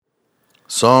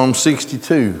Psalm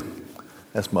 62.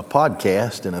 That's my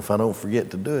podcast, and if I don't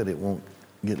forget to do it, it won't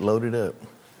get loaded up.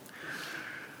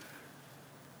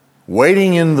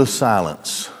 Waiting in the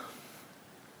silence.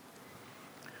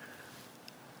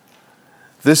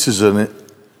 This is, I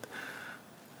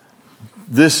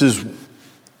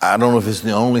don't know if it's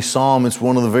the only psalm, it's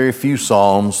one of the very few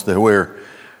psalms where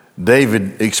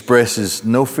David expresses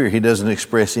no fear. He doesn't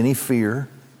express any fear,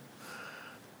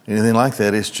 anything like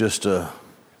that. It's just a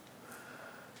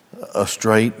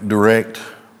straight, direct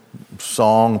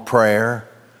song, prayer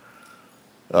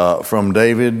from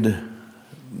David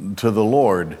to the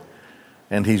Lord.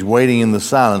 And he's waiting in the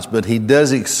silence, but he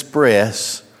does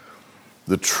express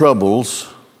the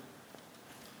troubles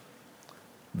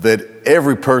that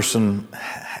every person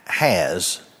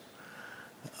has,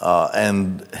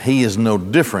 and he is no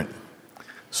different.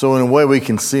 So in a way we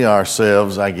can see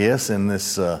ourselves, I guess, in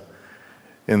this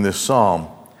psalm.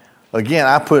 Again,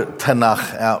 I put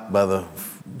Tanakh out by the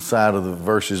side of the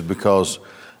verses because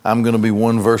I'm going to be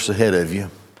one verse ahead of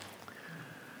you.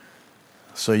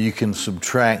 So you can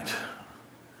subtract.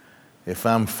 If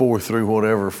I'm 4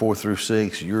 through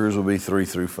 6, yours will be 3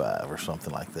 through 5 or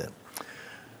something like that.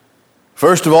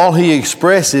 First of all, he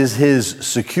expresses his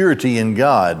security in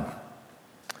God.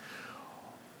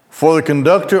 For the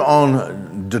conductor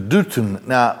on Yedutun,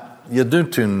 now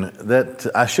Yedutun, that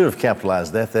I should have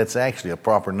capitalized that. That's actually a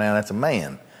proper noun. That's a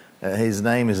man. His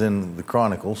name is in the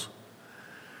Chronicles.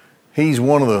 He's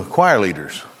one of the choir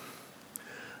leaders,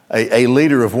 a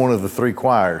leader of one of the 3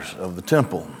 choirs of the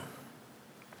temple.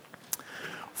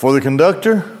 For the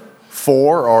conductor,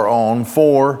 for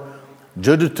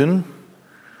Yedutun,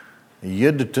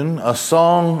 a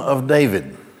song of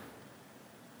David.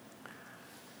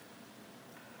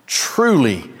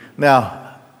 Truly, now,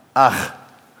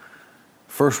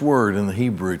 first word in the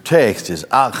Hebrew text is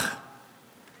ach.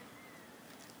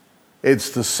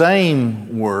 It's the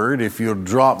same word if you'll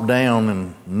drop down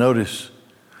and notice,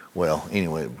 well,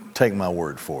 anyway, take my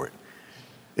word for it.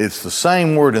 It's the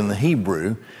same word in the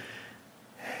Hebrew.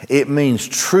 It means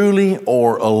truly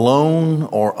or alone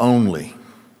or only.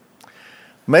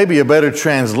 Maybe a better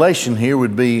translation here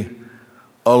would be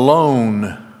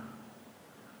alone,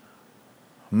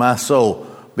 my soul.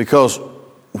 Because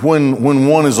when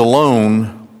one is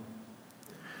alone,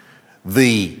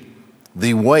 the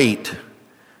weight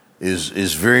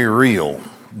is very real.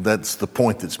 That's the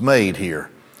point that's made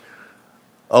here.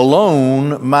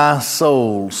 Alone, my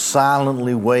soul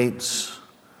silently waits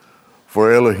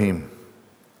for Elohim.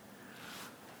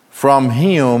 From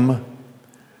him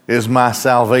is my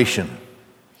salvation.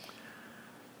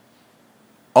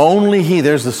 Only he,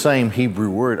 there's the same Hebrew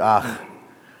word, ach.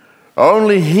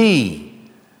 Only he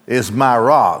is my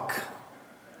rock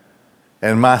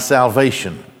and my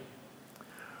salvation,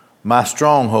 my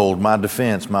stronghold, my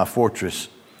defense, my fortress,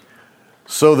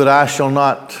 so that I shall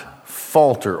not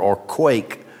falter or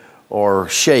quake or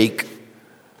shake,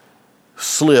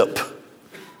 slip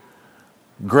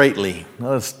greatly.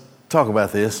 Now let's talk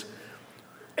about this.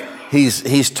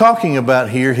 He's talking about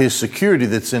here his security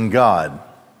that's in God.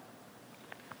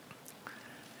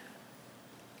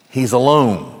 He's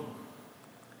alone.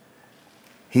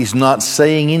 He's not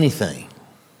saying anything.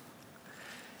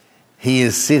 He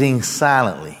is sitting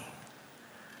silently,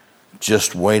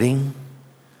 just waiting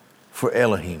for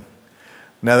Elohim.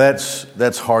 Now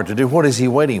that's hard to do. What is he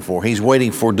waiting for? He's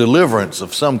waiting for deliverance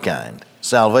of some kind.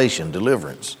 Salvation,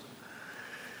 deliverance.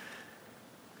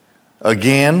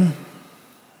 Again,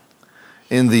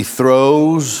 in the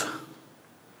throes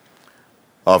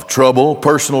of trouble,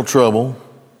 personal trouble,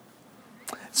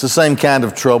 it's the same kind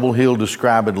of trouble. He'll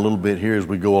describe it a little bit here as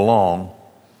we go along.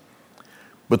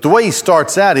 But the way he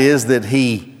starts out is that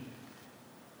he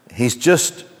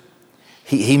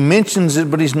mentions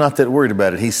it, but he's not that worried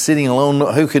about it. He's sitting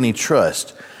alone. Who can he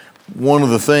trust? One of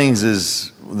the things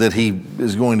is that he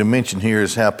is going to mention here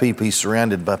is how he's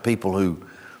surrounded by people who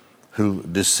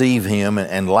deceive him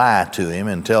and lie to him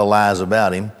and tell lies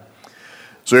about him.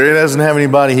 So he doesn't have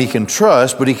anybody he can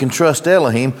trust, but he can trust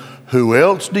Elohim. Who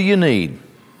else do you need?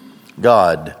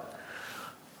 God.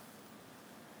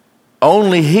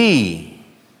 Only he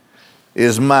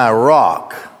is my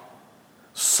rock,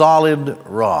 solid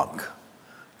rock,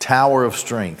 tower of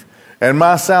strength, and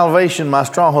my salvation, my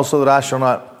stronghold, so that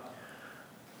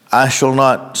I shall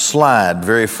not slide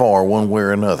very far one way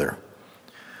or another.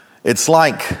 It's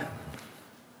like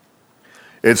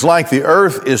the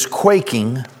earth is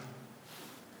quaking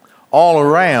all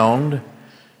around.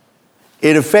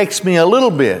 It affects me a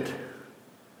little bit,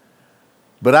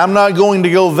 but I'm not going to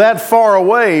go that far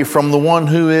away from the one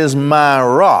who is my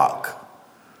rock,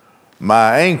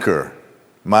 my anchor,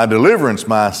 my deliverance,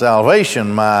 my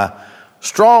salvation, my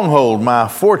stronghold, my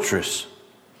fortress.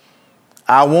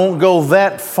 I won't go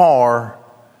that far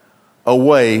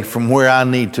away from where I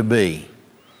need to be.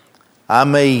 I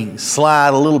may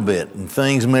slide a little bit and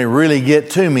things may really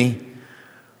get to me,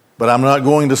 but I'm not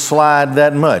going to slide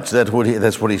that much. That's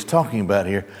what he's talking about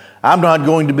here. I'm not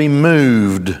going to be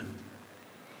moved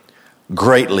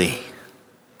greatly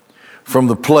from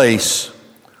the place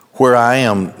where I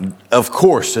am. Of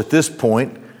course, at this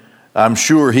point, I'm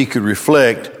sure he could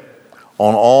reflect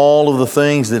on all of the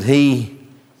things that he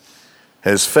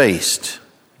has faced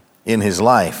in his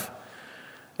life.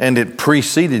 And it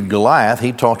preceded Goliath.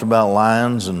 He talked about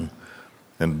lions and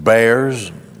bears,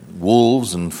 and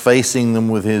wolves, and facing them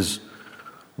with his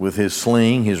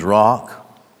sling, his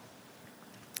rock.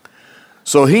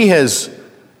 So he has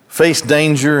faced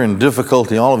danger and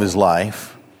difficulty all of his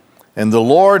life, and the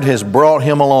Lord has brought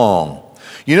him along.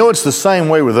 You know, it's the same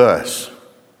way with us.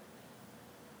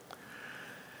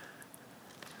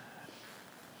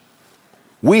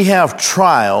 We have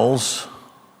trials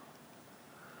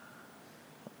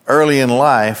early in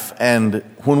life, and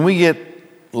when we get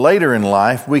later in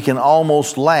life, we can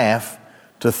almost laugh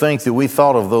to think that we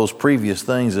thought of those previous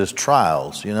things as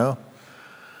trials, you know.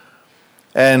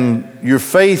 And your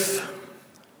faith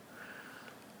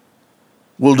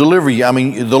will deliver you. I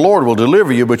mean, the Lord will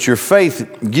deliver you, but your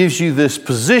faith gives you this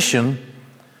position.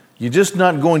 You're just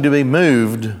not going to be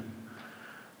moved.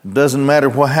 It doesn't matter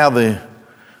how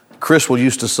Chris will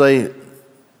used to say,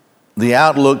 the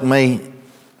outlook may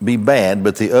be bad,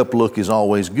 but the uplook is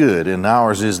always good, and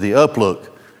ours is the uplook.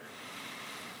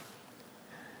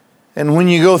 And when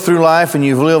you go through life and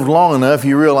you've lived long enough,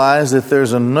 you realize that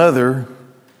there's another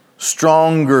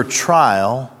stronger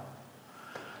trial,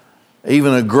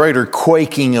 even a greater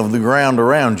quaking of the ground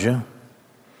around you.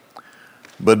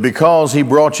 But because he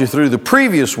brought you through the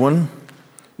previous one,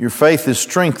 your faith is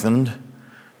strengthened,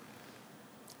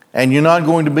 and you're not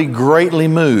going to be greatly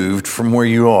moved from where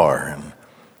you are. And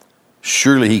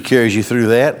surely he carries you through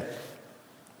that.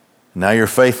 Now your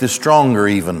faith is stronger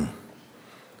even.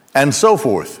 And so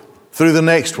forth through the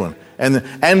next one. And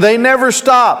they never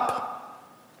stop.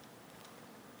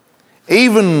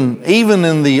 Even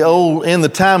in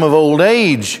the time of old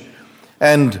age,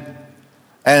 and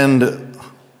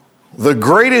the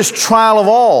greatest trial of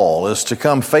all is to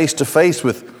come face to face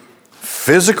with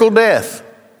physical death.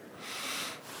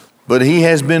 But he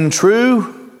has been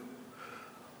true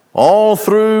all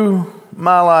through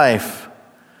my life,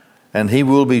 and he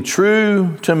will be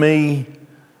true to me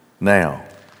now.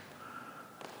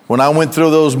 When I went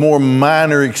through those more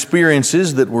minor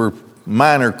experiences that were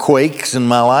minor quakes in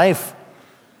my life,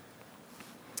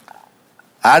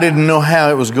 I didn't know how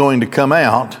it was going to come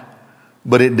out,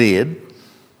 but it did.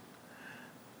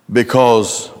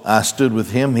 Because I stood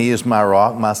with him. He is my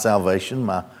rock, my salvation,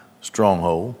 my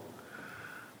stronghold.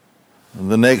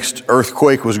 The next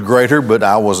earthquake was greater, but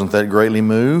I wasn't that greatly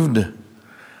moved.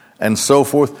 And so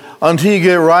forth. Until you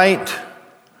get right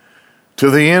to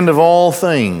the end of all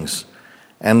things.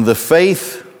 And the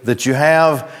faith that you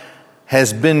have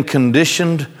has been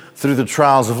conditioned through the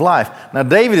trials of life. Now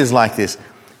David is like this.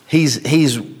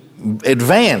 He's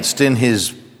advanced in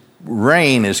his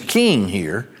reign as king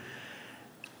here.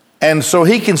 And so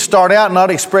he can start out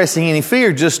not expressing any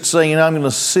fear, just saying, I'm going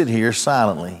to sit here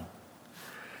silently.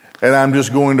 And I'm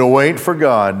just going to wait for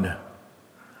God.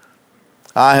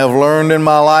 I have learned in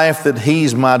my life that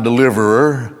he's my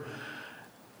deliverer.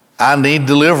 I need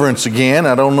deliverance again.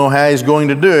 I don't know how he's going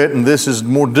to do it, and this is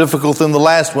more difficult than the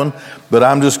last one, but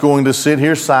I'm just going to sit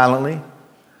here silently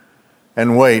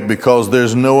and wait, because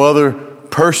there's no other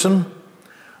person,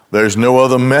 there's no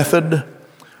other method,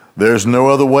 there's no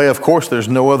other way. Of course, there's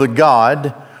no other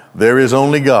God. There is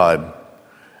only God.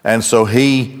 And so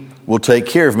he will take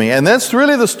care of me. And that's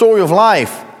really the story of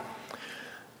life.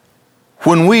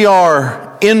 When we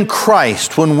are in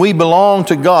Christ, when we belong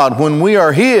to God, when we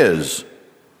are his,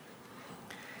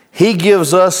 he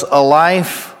gives us a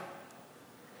life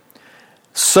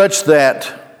such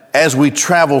that as we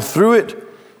travel through it,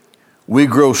 we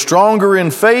grow stronger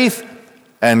in faith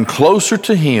and closer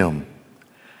to him.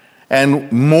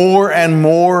 And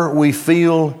more we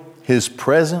feel his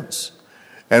presence,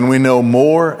 and we know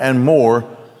more and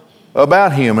more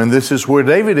about him. And this is where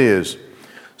David is.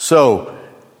 So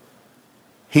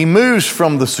he moves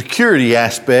from the security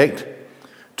aspect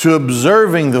to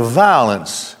observing the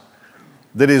violence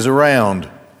that is around.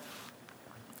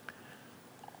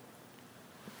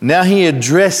 Now he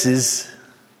addresses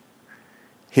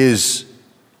his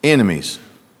enemies.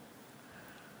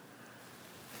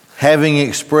 Having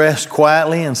expressed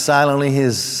quietly and silently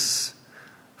his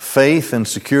faith and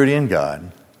security in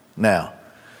God. Now,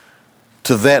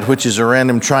 to that which is around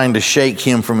him, trying to shake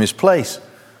him from his place.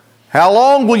 How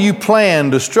long will you plan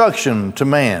destruction to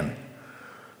man?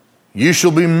 You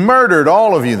shall be murdered,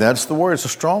 all of you. That's the word. It's a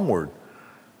strong word.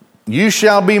 You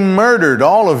shall be murdered,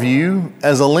 all of you,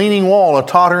 as a leaning wall, a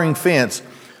tottering fence,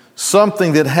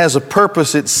 something that has a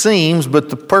purpose, it seems, but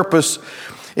the purpose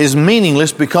is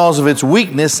meaningless because of its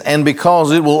weakness and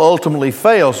because it will ultimately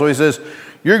fail. So he says,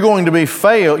 you're going to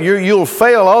you'll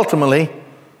fail ultimately,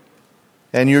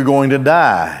 and you're going to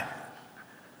die.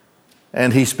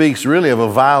 And he speaks really of a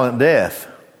violent death.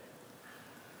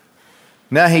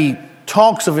 Now he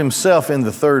talks of himself in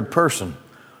the third person.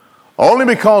 Only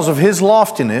because of his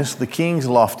loftiness, the king's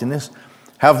loftiness,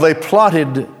 have they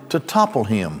plotted to topple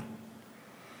him.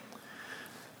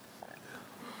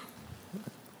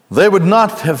 They would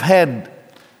not have had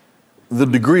the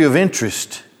degree of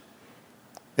interest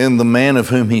in the man of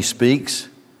whom he speaks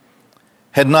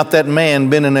had not that man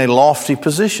been in a lofty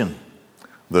position.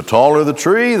 The taller the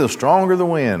tree, the stronger the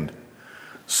wind.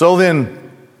 So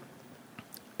then,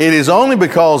 it is only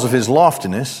because of his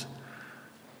loftiness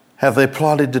have they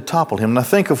plotted to topple him. Now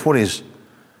think of what his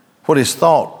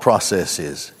thought process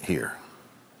is here.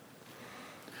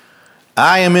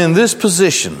 I am in this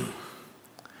position,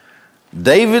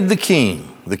 David the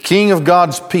king of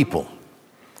God's people,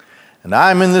 and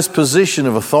I am in this position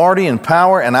of authority and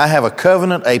power, and I have a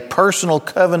covenant, a personal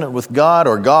covenant with God,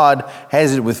 or God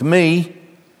has it with me,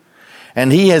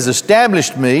 and he has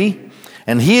established me,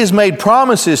 and he has made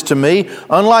promises to me,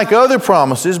 unlike other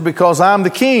promises, because I'm the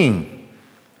king.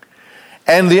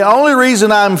 And the only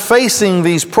reason I'm facing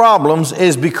these problems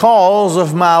is because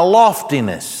of my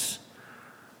loftiness,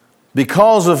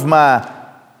 because of my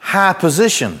high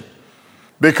position,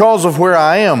 because of where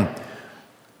I am.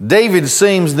 David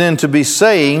seems then to be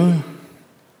saying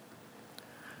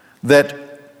that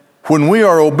when we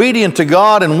are obedient to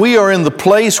God and we are in the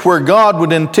place where God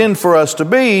would intend for us to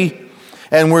be,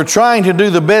 and we're trying to do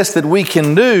the best that we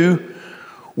can do,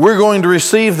 we're going to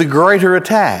receive the greater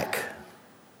attack.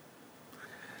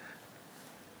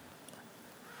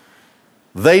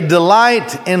 They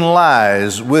delight in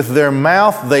lies. With their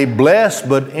mouth they bless,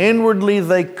 but inwardly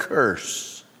they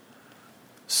curse.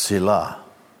 Selah.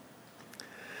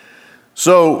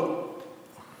 So,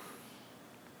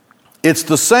 it's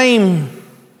the same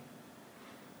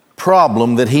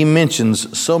problem that he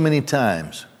mentions so many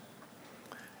times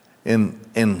in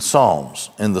the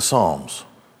Psalms.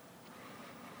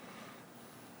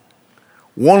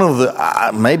 One of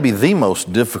the, maybe the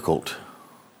most difficult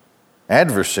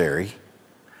adversary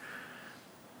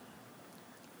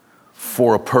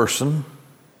for a person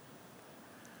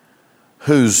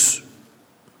whose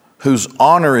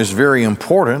honor is very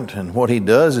important and what he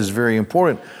does is very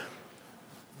important.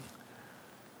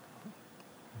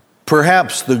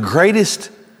 Perhaps the greatest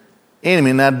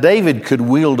enemy. Now, David could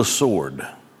wield a sword.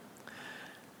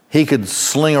 He could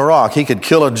sling a rock. He could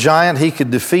kill a giant. He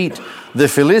could defeat the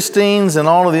Philistines and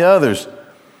all of the others.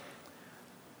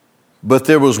 But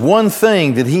there was one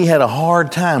thing that he had a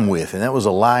hard time with, and that was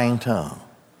a lying tongue.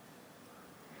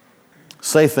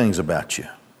 Say things about you.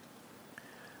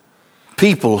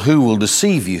 People who will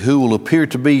deceive you, who will appear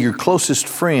to be your closest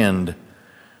friend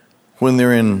when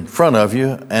they're in front of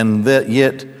you, and that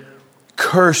yet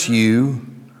curse you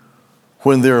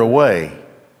when they're away.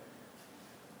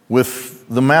 With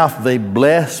the mouth they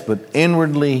bless, but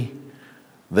inwardly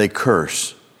they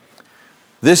curse.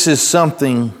 This is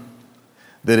something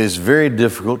that is very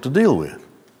difficult to deal with.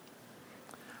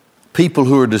 People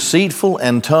who are deceitful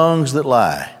and tongues that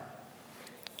lie.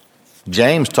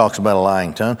 James talks about a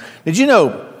lying tongue. Did you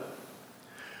know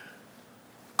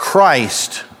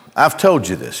Christ, I've told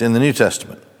you this, in the New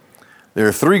Testament, there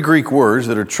are 3 Greek words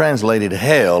that are translated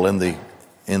hell in the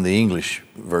English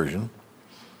version.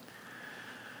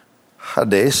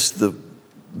 Hades,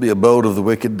 the abode of the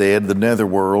wicked dead, the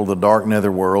netherworld, the dark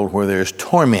netherworld where there's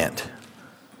torment.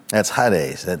 That's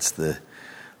Hades. That's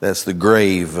the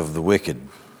grave of the wicked.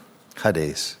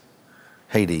 Hades.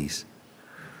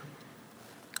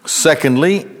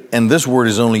 Secondly, and this word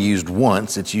is only used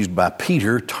once, it's used by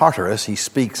Peter, Tartarus. He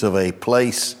speaks of a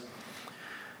place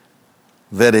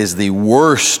that is the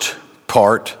worst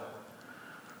part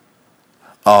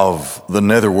of the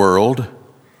netherworld.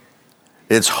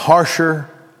 It's harsher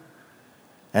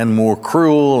and more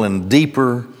cruel and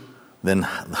deeper than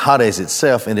Hades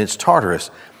itself, and it's Tartarus.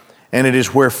 And it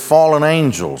is where fallen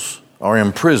angels are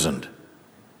imprisoned.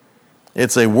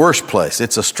 It's a worse place.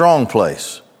 It's a strong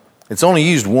place. It's only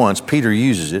used once. Peter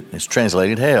uses it. It's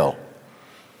translated hell.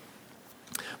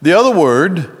 The other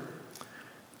word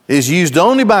is used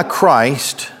only by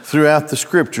Christ throughout the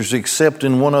Scriptures except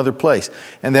in one other place.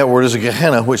 And that word is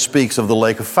Gehenna, which speaks of the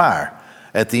lake of fire.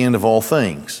 at the end of all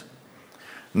things.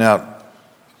 Now,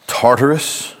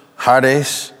 Tartarus,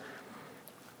 Hades,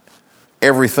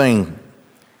 everything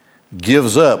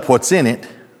gives up what's in it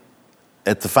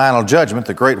at the final judgment,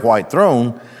 the great white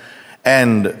throne,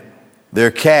 and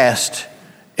they're cast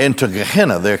into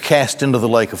Gehenna. They're cast into the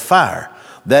lake of fire.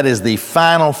 That is the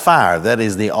final fire. That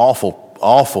is the awful,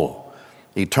 awful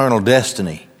eternal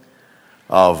destiny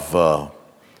of the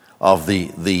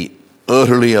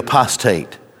utterly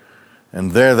apostate.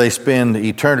 And there they spend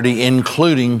eternity,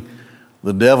 including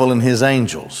the devil and his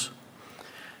angels.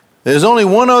 There's only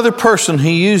one other person who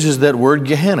uses that word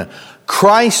Gehenna.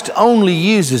 Christ only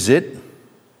uses it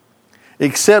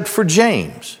except for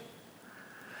James.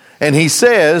 And he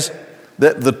says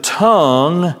that the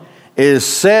tongue is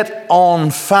set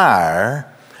on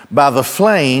fire by the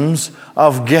flames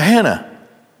of Gehenna.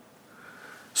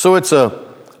 So it's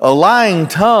a lying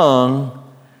tongue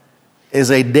is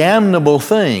a damnable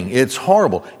thing. It's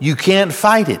horrible. You can't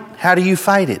fight it. How do you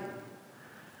fight it?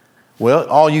 Well,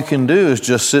 all you can do is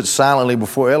just sit silently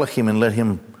before Elohim and let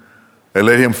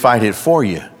him fight it for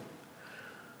you.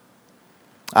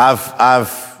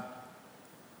 I've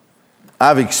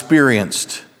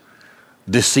experienced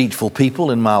deceitful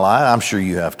people in my life. I'm sure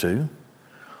you have too.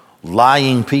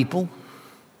 Lying people.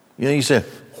 You know, you say,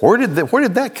 where did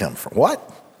that come from? What?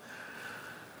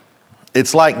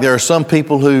 It's like there are some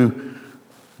people who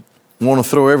want to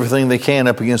throw everything they can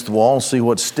up against the wall and see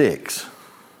what sticks.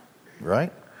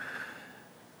 Right?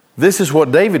 This is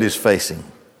what David is facing.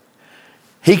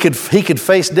 He could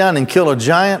face down and kill a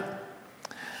giant.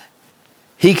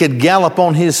 He could gallop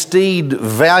on his steed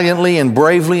valiantly and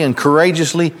bravely and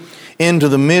courageously into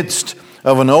the midst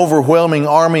of an overwhelming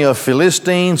army of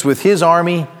Philistines with his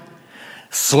army,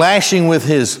 slashing with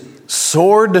his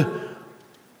sword.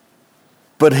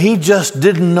 But he just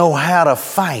didn't know how to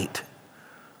fight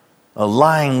a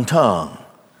lying tongue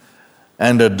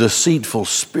and a deceitful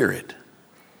spirit.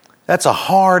 That's a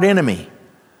hard enemy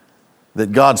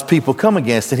that God's people come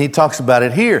against, and he talks about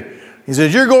it here. He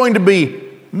says, you're going to be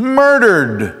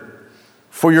murdered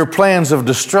for your plans of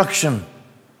destruction.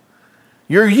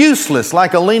 You're useless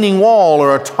like a leaning wall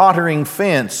or a tottering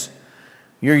fence.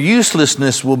 Your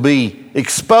uselessness will be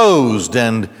exposed,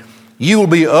 and you will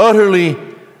be utterly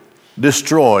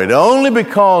destroyed only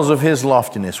because of his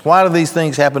loftiness. Why do these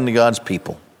things happen to God's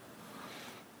people?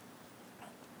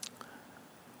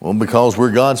 Well, because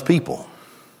we're God's people.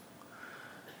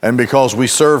 And because we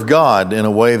serve God in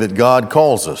a way that God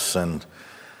calls us. And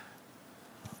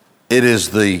it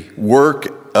is the work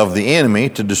of the enemy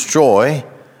to destroy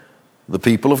the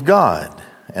people of God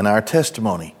and our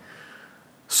testimony.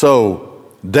 So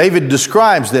David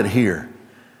describes that here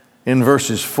in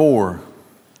verses 4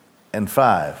 and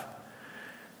 5.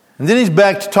 And then he's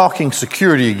back to talking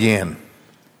security again.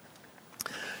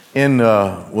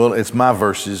 It's my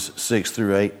verses 6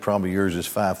 through 8. Probably yours is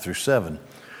 5 through 7.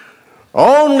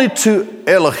 Only to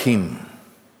Elohim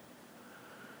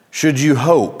should you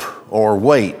hope or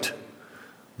wait.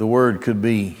 The word could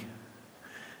be,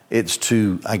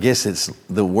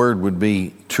 the word would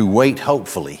be to wait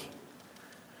hopefully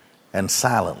and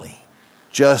silently.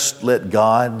 Just let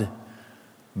God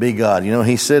be God. You know,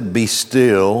 he said, be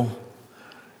still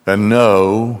and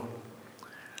know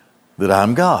that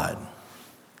I'm God.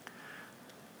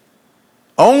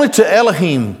 Only to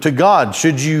Elohim, to God,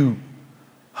 should you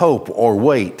hope or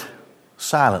wait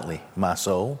silently, my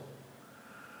soul.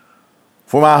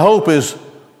 For my hope is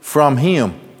from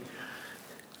him.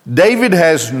 David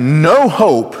has no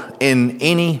hope in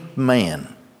any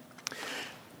man.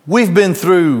 We've been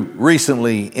through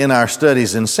recently in our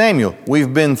studies in Samuel,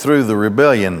 we've been through the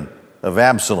rebellion of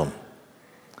Absalom.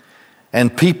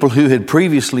 And people who had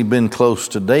previously been close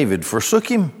to David forsook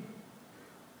him.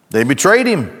 They betrayed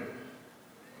him.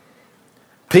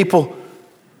 People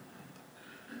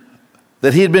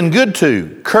that he had been good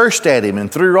to cursed at him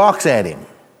and threw rocks at him.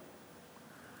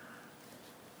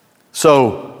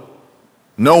 So,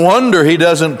 no wonder he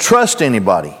doesn't trust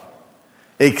anybody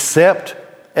except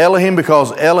Elohim,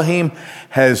 because Elohim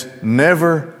has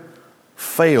never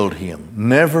failed him.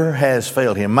 Never has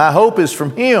failed him. My hope is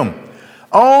from him.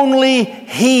 Only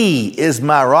he is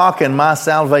my rock and my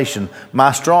salvation,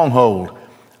 my stronghold.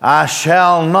 I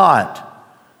shall not,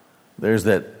 there's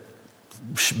that,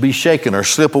 be shaken or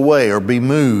slip away or be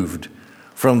moved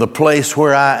from the place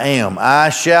where I am. I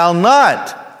shall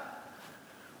not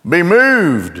be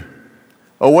moved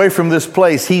away from this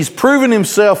place. He's proven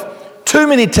himself too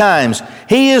many times.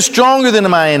 He is stronger than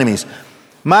my enemies.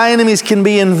 My enemies can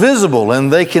be invisible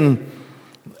and they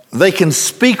can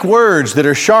speak words that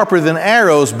are sharper than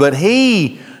arrows, but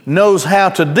he knows how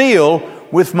to deal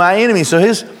with my enemies. So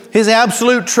his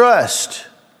absolute trust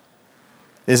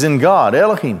is in God,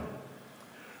 Elohim.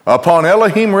 Upon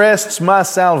Elohim rests my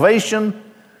salvation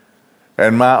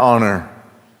and my honor.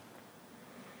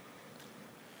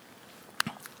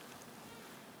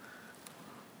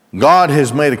 God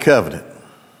has made a covenant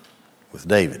with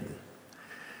David.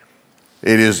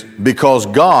 It is because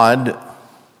God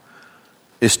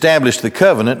established the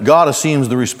covenant, God assumes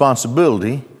the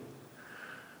responsibility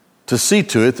to see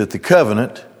to it that the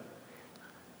covenant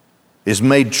is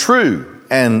made true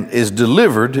and is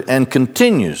delivered and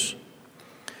continues.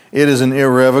 It is an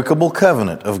irrevocable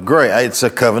covenant of grace. It's a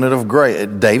covenant of grace.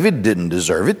 David didn't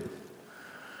deserve it,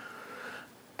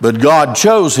 but God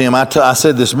chose him. I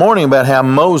said this morning about how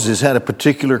Moses had a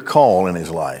particular call in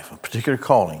his life, a particular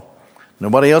calling.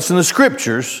 Nobody else in the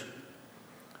Scriptures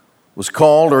was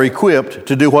called or equipped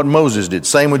to do what Moses did.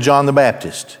 Same with John the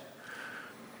Baptist.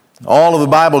 All of the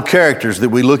Bible characters that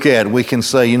we look at, we can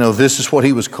say, this is what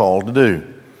he was called to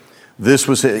do.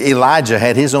 Elijah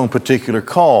had his own particular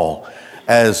call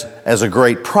as a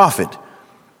great prophet.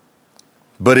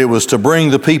 But it was to bring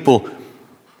the people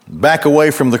back away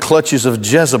from the clutches of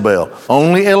Jezebel.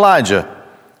 Only Elijah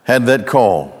had that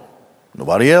call.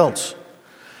 Nobody else.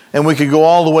 And we could go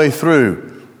all the way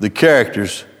through the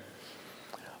characters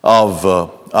of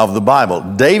the Bible.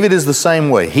 David is the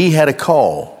same way. He had a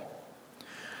call.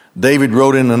 David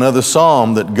wrote in another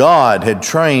psalm that God had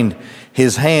trained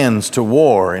his hands to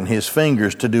war and his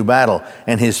fingers to do battle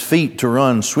and his feet to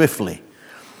run swiftly.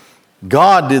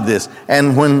 God did this.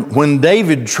 And when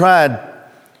David tried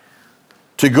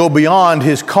to go beyond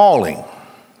his calling,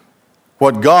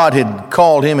 what God had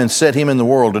called him and set him in the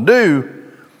world to do,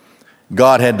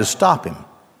 God had to stop him.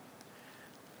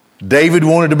 David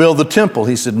wanted to build the temple.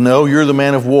 He said, "No, you're the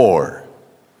man of war.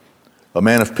 A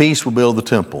man of peace will build the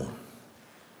temple.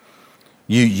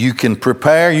 You can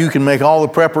prepare, you can make all the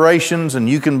preparations, and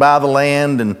you can buy the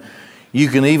land, and you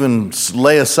can even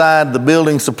lay aside the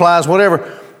building supplies,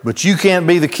 whatever, but you can't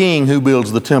be the king who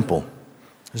builds the temple.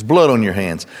 There's blood on your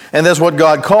hands." And that's what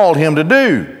God called him to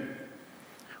do,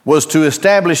 was to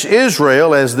establish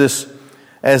Israel as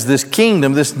this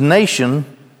kingdom, this nation,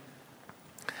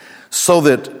 so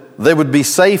that they would be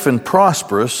safe and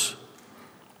prosperous,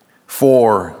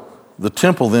 for the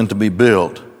temple then to be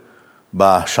built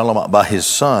by Shalom, by his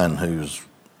son, whose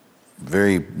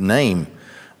very name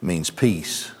means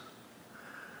peace.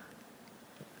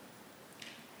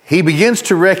 He begins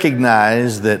to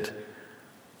recognize that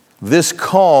this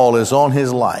call is on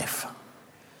his life.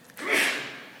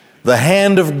 The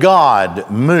hand of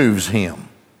God moves him.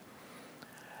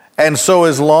 And so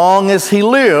as long as he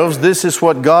lives, this is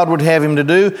what God would have him to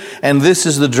do, and this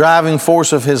is the driving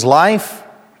force of his life.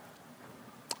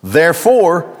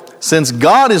 Therefore, since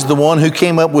God is the one who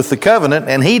came up with the covenant,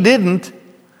 and he didn't,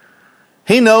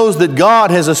 he knows that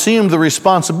God has assumed the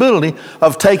responsibility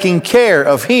of taking care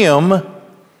of him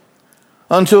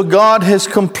until God has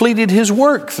completed his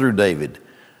work through David.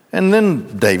 And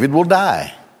then David will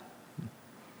die.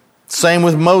 Same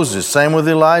with Moses, same with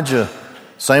Elijah,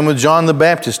 same with John the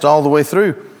Baptist, all the way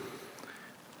through.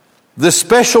 This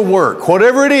special work,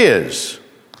 whatever it is,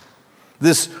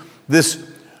 this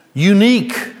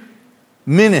unique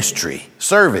ministry,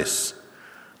 service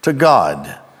to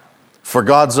God, for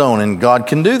God's own. And God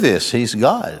can do this. He's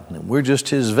God. We're just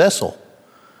his vessel.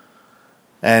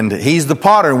 And he's the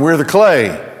potter and we're the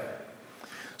clay.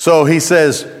 So he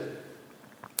says,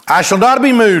 "I shall not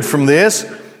be moved from this.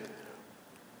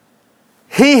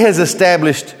 He has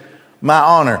established my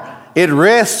honor. It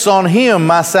rests on him.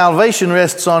 My salvation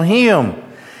rests on him.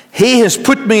 He has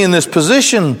put me in this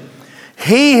position.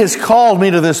 He has called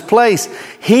me to this place.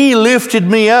 He lifted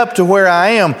me up to where I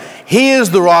am. He is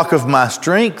the rock of my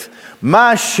strength.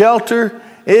 My shelter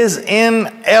is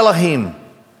in Elohim."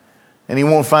 And he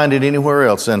won't find it anywhere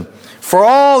else. And for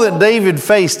all that David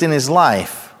faced in his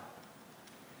life,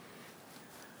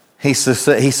 he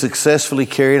successfully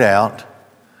carried out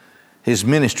his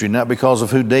ministry, not because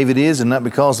of who David is and not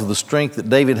because of the strength that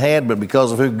David had, but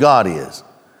because of who God is.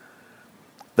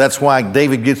 That's why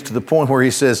David gets to the point where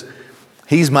he says,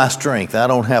 "He's my strength. I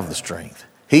don't have the strength.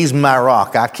 He's my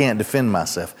rock. I can't defend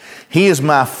myself. He is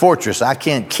my fortress. I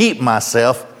can't keep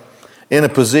myself in a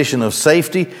position of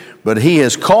safety, but he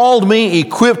has called me,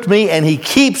 equipped me, and he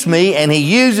keeps me, and he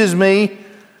uses me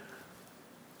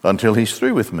until he's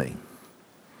through with me,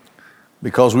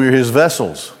 because we're his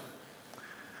vessels."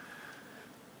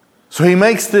 So he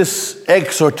makes this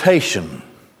exhortation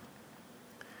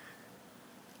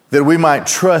that we might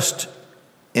trust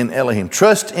in Elohim,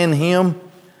 trust in him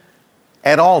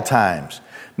at all times.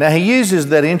 Now he uses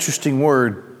that interesting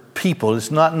word, people.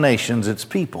 It's not nations, it's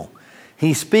people.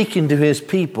 He's speaking to his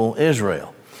people,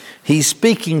 Israel. He's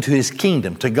speaking to his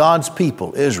kingdom, to God's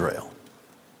people, Israel.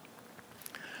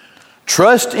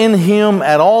 Trust in him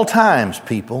at all times,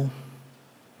 people.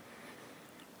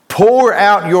 Pour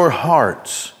out your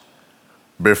hearts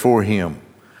before him.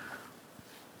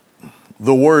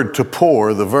 The word to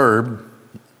pour, the verb,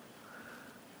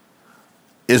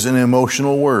 is an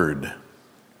emotional word.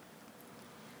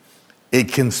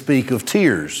 It can speak of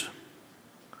tears.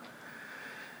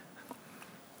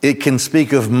 It can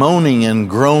speak of moaning and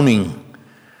groaning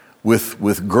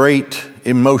with great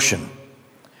emotion.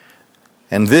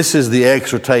 And this is the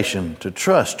exhortation to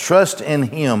trust. Trust in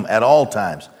him at all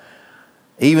times.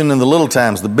 Even in the little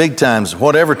times, the big times,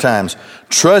 whatever times.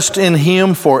 Trust in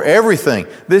him for everything.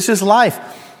 This is life.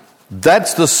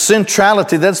 That's the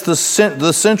centrality, that's the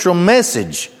central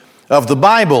message of the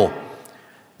Bible,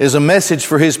 is a message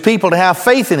for his people to have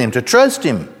faith in him, to trust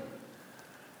him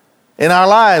in our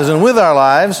lives and with our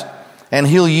lives, and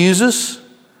he'll use us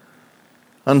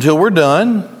until we're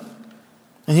done,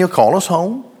 and he'll call us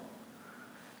home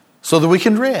so that we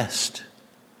can rest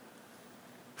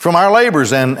from our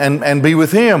labors and be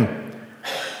with him.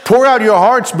 Pour out your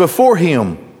hearts before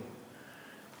him.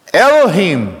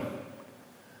 Elohim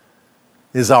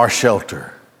is our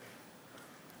shelter.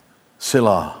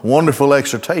 Selah. Wonderful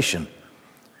exhortation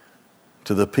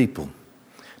to the people.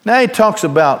 Now he talks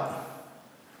about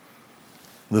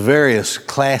the various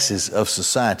classes of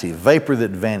society, vapor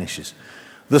that vanishes.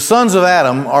 The sons of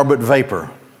Adam are but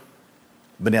vapor.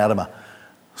 Bnei Adam,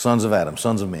 sons of Adam,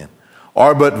 sons of men,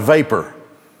 are but vapor.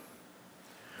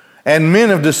 And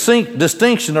men of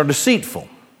distinction are deceitful.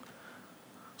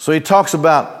 So he talks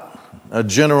about a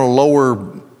general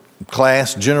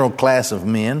class of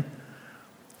men.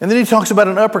 And then he talks about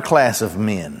an upper class of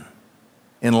men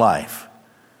in life.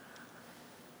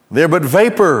 They're but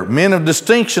vapor. Men of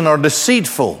distinction are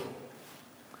deceitful.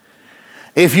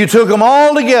 If you took them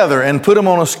all together and put them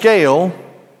on a scale,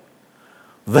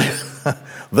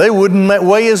 they wouldn't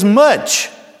weigh as much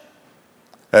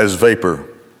as vapor.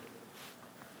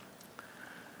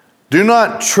 Do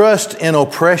not trust in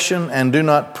oppression, and do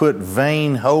not put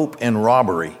vain hope in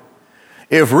robbery.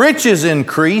 If riches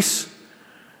increase,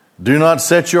 do not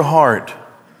set your heart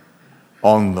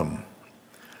on them.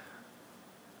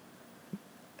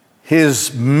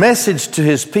 His message to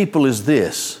his people is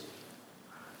this: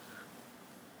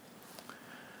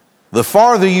 the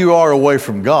farther you are away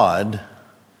from God,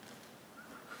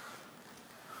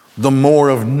 the more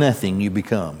of nothing you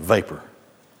become, vapor.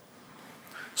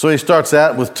 So he starts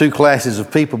out with two classes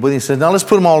of people, but he says, now let's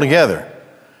put them all together.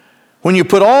 When you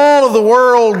put all of the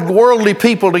worldly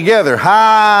people together,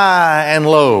 high and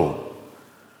low,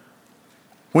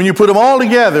 when you put them all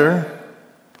together,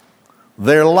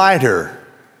 they're lighter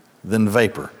than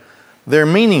vapor. They're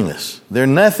meaningless. They're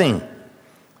nothing.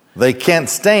 They can't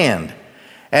stand.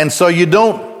 And so you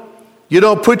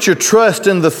don't put your trust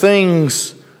in the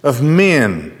things of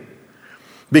men,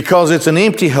 because it's an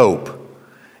empty hope.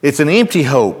 It's an empty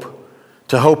hope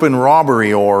to hope in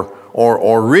robbery or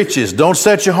riches. Don't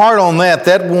set your heart on that.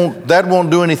 That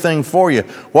won't do anything for you.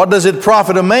 What does it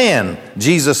profit a man?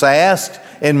 Jesus asked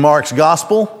in Mark's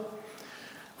gospel.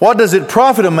 What does it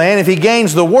profit a man if he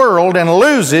gains the world and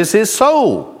loses his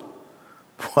soul?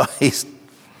 Well,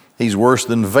 he's worse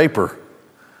than vapor.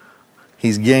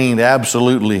 He's gained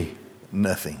absolutely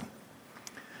nothing.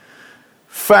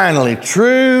 Finally,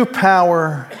 true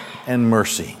power and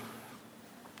mercy.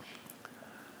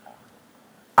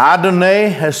 Adonai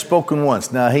has spoken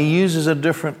once. Now, he uses a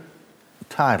different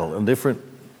title, a different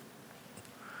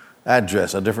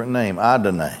address, a different name.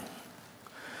 Adonai.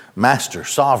 Master,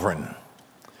 sovereign.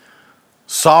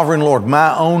 Sovereign Lord,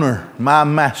 my owner, my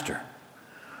master,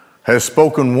 has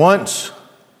spoken once.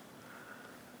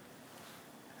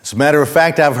 As a matter of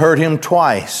fact, I've heard him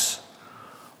twice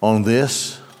on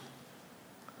this.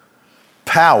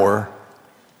 Power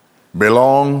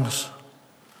belongs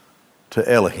to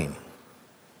Elohim.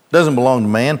 Doesn't belong to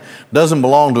man, doesn't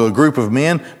belong to a group of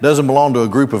men, doesn't belong to a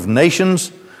group of nations,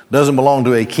 doesn't belong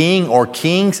to a king or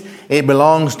kings. It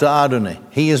belongs to Adonai.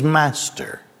 He is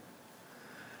master.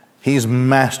 He's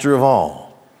master of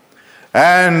all.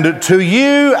 And to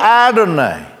you,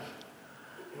 Adonai,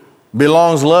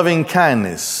 belongs loving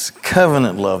kindness,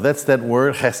 covenant love. That's that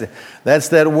word. That's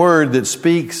that word that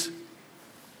speaks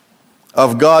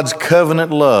of God's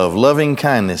covenant love, loving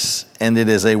kindness. And it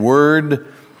is a word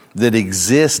that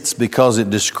exists because it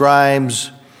describes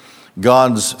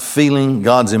God's feeling,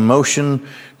 God's emotion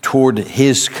toward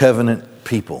his covenant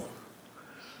people.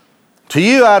 To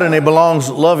you, Adonai, belongs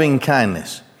loving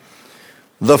kindness.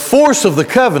 The force of the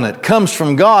covenant comes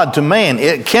from God to man.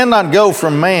 It cannot go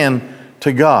from man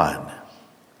to God.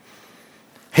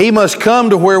 He must come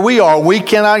to where we are. We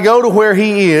cannot go to where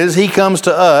He is. He comes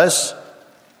to us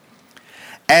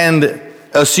and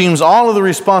assumes all of the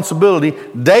responsibility.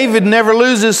 David never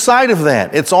loses sight of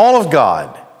that. It's all of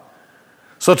God.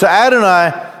 So to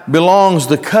Adonai belongs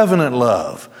the covenant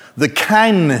love, the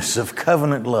kindness of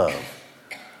covenant love.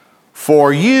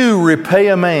 For you repay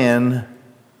a man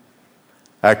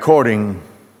according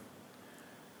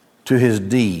to his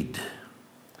deed,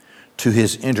 to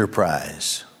his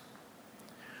enterprise,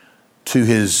 to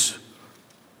his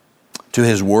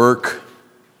work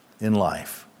in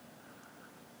life.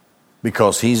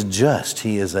 Because He's just.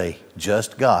 He is a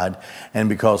just God, and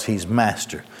because He's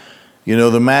master. You know,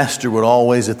 the master would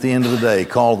always, at the end of the day,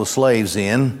 call the slaves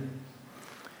in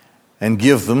and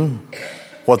give them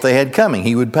what they had coming.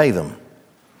 He would pay them.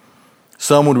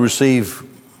 Some would receive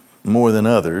more than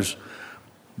others,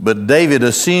 but David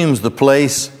assumes the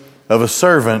place of a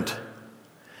servant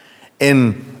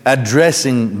in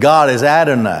addressing God as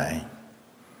Adonai,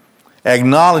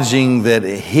 acknowledging that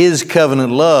His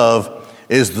covenant love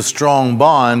is the strong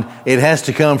bond. It has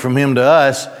to come from Him to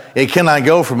us. It cannot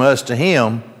go from us to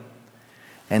Him.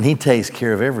 And He takes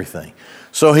care of everything.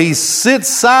 So he sits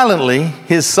silently.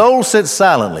 His soul sits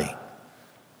silently.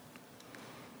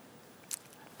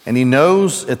 And he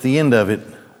knows at the end of it,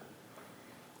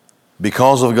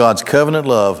 because of God's covenant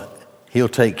love, He'll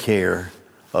take care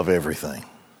of everything.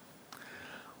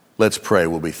 Let's pray.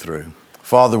 We'll be through.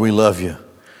 Father, we love You.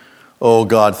 Oh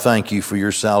God, thank You for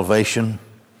Your salvation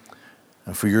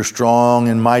and for Your strong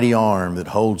and mighty arm that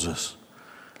holds us,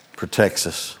 protects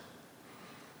us.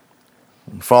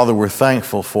 And Father, we're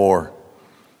thankful for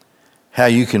how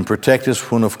You can protect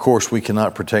us when, of course, we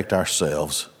cannot protect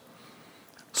ourselves.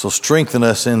 So strengthen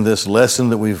us in this lesson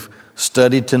that we've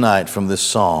studied tonight from this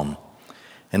psalm,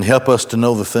 and help us to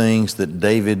know the things that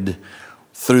David,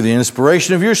 through the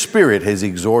inspiration of Your Spirit, has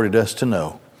exhorted us to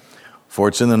know. For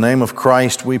it's in the name of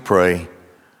Christ we pray.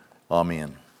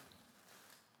 Amen.